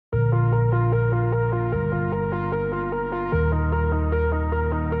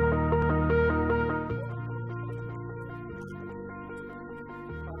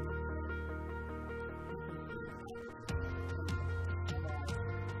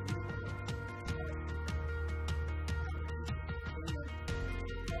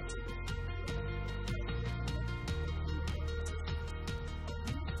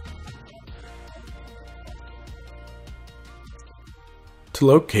To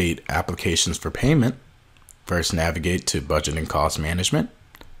locate applications for payment, first navigate to Budget and Cost Management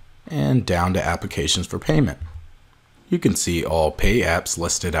and down to Applications for Payment. You can see all pay apps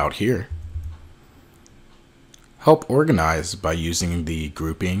listed out here. Help organize by using the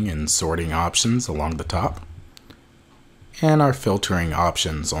grouping and sorting options along the top, and our filtering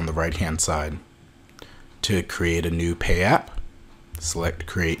options on the right hand side. To create a new pay app, select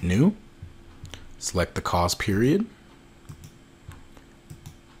Create New, select the cost period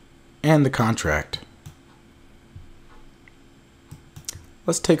and the contract.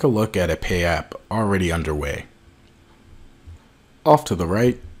 Let's take a look at a pay app already underway. Off to the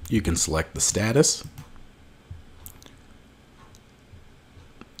right, you can select the status,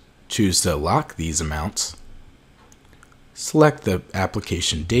 choose to lock these amounts, select the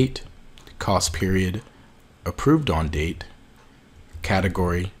application date, cost period, approved on date,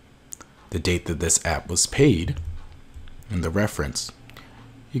 category, the date that this app was paid, and the reference.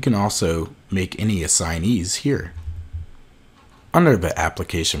 You can also make any assignees here. Under the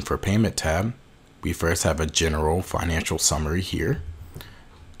Application for Payment tab, we first have a general financial summary here,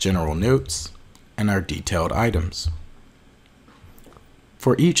 general notes, and our detailed items.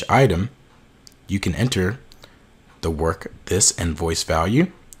 For each item, you can enter the work this invoice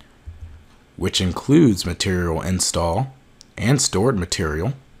value, which includes material install and stored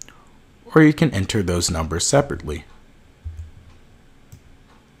material, or you can enter those numbers separately.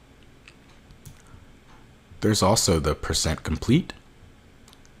 There's also the percent complete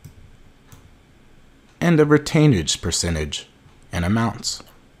and the retainage percentage and amounts.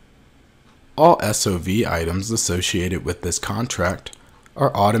 All SOV items associated with this contract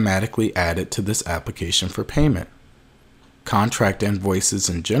are automatically added to this application for payment. Contract invoices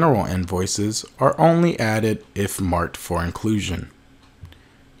and general invoices are only added if marked for inclusion.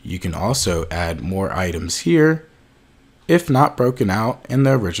 You can also add more items here if not broken out in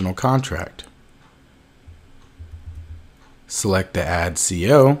the original contract. Select the Add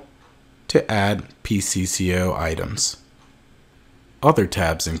CO to add PCCO items. Other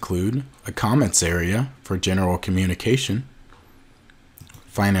tabs include a comments area for general communication,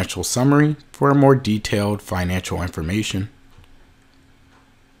 financial summary for more detailed financial information,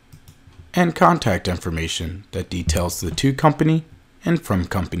 and contact information that details the to company and from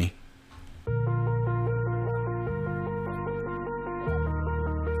company.